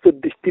हामी जस्तो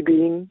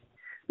दृष्टिविहीन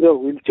र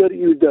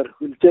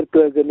व्हिलचेयर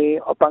प्रयोग गर्ने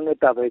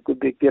अपाङ्गता भएको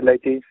व्यक्तिहरूलाई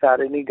चाहिँ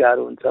साह्रै नै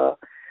गाह्रो हुन्छ।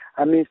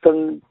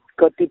 हामीसँग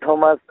कति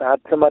ठाउँमा हात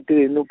समातेर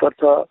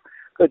हिँड्नुपर्छ,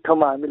 कति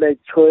ठाउँमा हामीलाई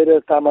छोएर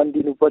सामान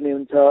दिनुपर्ने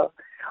हुन्छ,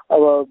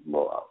 अब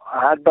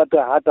हातबाट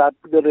हात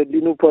गरेर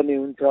लिनुपर्ने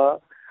हुन्छ।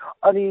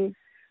 अनि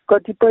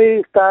कतिपय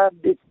यस्ता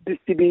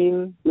दृष्टिविहीन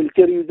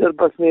व्हिलचेयर युजर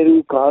बस्नेहरू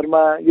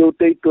घरमा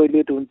एउटै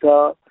टोइलेट हुन्छ,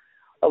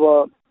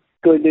 अब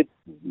टोइलेट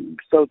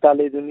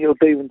शौचालय जुन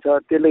एउटै हुन्छ,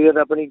 त्यसले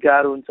गर्दा पनि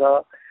गाह्रो हुन्छ।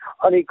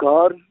 अनि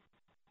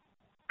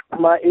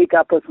घरमा एक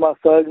आपसमा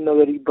सहयोग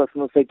नगरी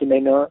बस्न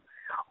सकिँदैन।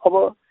 अब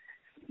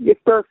एक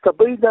त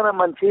सबैजना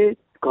मान्छे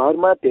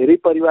घरमा धेरै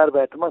परिवार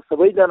भए ठाउँमा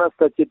सबैजना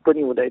सचेत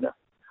पनि हुँदैन।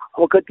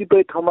 अब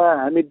कतिपय ठाउँमा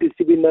हामी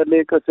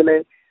दृष्टिविहीनहरूले कसैलाई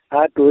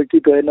हात हो कि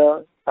भएन,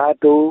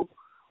 हात हो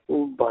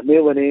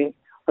भन्यो भने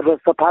र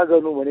सफा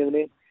गर्नु भन्यो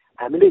भने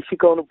हामीले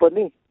सिकाउनु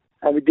पर्ने,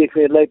 हामी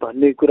देख्नेलाई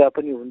भन्ने कुरा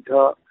पनि हुन्छ।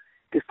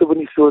 त्यस्तो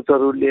पनि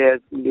सोचहरू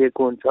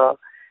लिएको हुन्छ।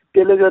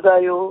 त्यसले गर्दा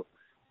यो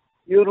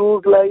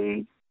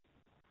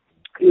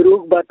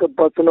रोगबाट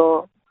बच्न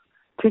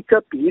ठिक छ,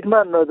 भिडमा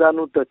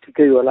नजानु त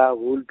ठिकै होला,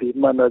 हुल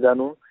भिडमा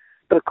नजानु,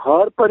 तर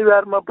घर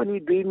परिवारमा पनि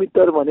 2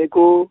 मिटर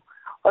भनेको,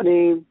 अनि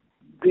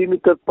 2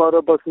 मिटर पर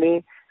बस्ने,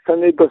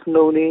 सँगै बस्नु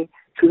नहुने,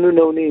 छुनु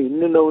नहुने,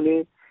 हिँड्नु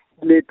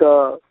नहुनेले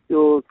त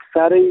यो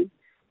साह्रै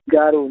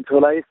गाह्रो हुन्छ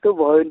होला। यस्तो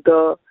भयो भने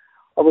त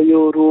अब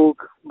यो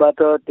रोगबाट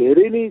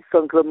धेरै नै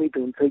संक्रमित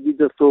हुन्छ कि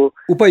जस्तो।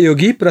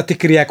 उपयोगी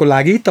प्रतिक्रियाको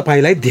लागि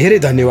तपाईलाई धेरै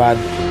धन्यवाद।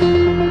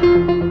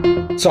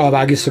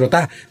 सहभागी श्रोता,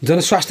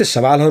 जनस्वास्थ्य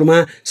सवालहरूमा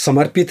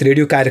समर्पित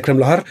रेडियो कार्यक्रम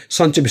लहर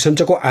सन्चो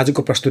बिसन्चोको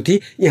आजको प्रस्तुति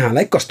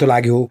यहाँलाई कस्तो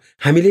लाग्यो?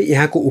 हामीले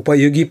यहाँको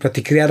उपयोगी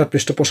प्रतिक्रिया र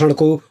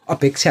पृष्ठपोषणको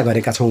अपेक्षा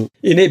गरेका छौँ।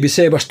 यिनै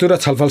विषयवस्तु र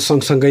छलफल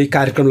सँगसँगै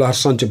कार्यक्रम लहर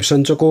सन्चो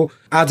बिसन्चोको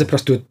आज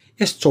प्रस्तुत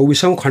यस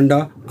 24औं खण्ड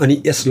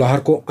अनि यस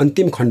लहरको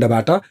अन्तिम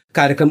खण्डबाट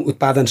कार्यक्रम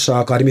उत्पादन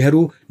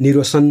सहकर्मीहरू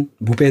निरोशन,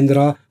 भूपेन्द्र,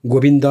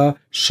 गोविन्द,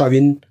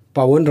 सविन,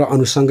 पवन र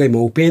अनुसँगै म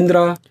उपेन्द्र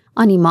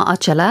अनि म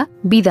अचला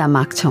बिदा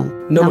माग्छौं।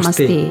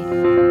 नमस्ते।